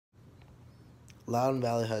Loudoun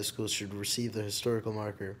Valley High School should receive the historical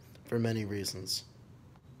marker for many reasons.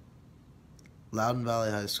 Loudoun Valley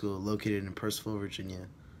High School, located in Purcellville, Virginia,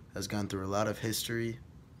 has gone through a lot of history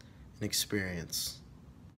and experience.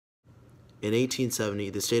 In 1870,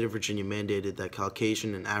 the state of Virginia mandated that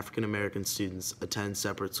Caucasian and African American students attend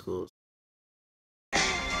separate schools. Where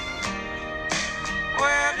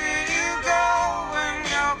did you go when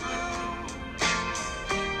you're blue?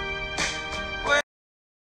 Where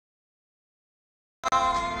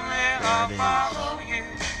only I'll follow you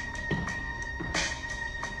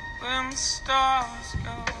when the stars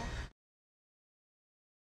go.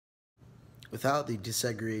 Without the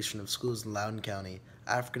desegregation of schools in Loudoun County,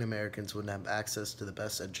 African Americans wouldn't have access to the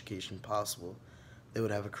best education possible. They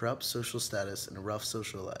would have a corrupt social status and a rough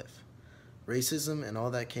social life. Racism and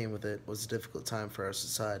all that came with it was a difficult time for our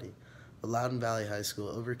society, but Loudoun Valley High School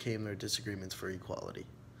overcame their disagreements for equality.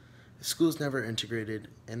 If schools never integrated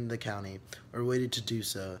in the county or waited to do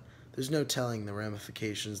so, there's no telling the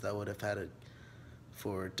ramifications that would have had it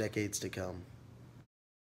for decades to come.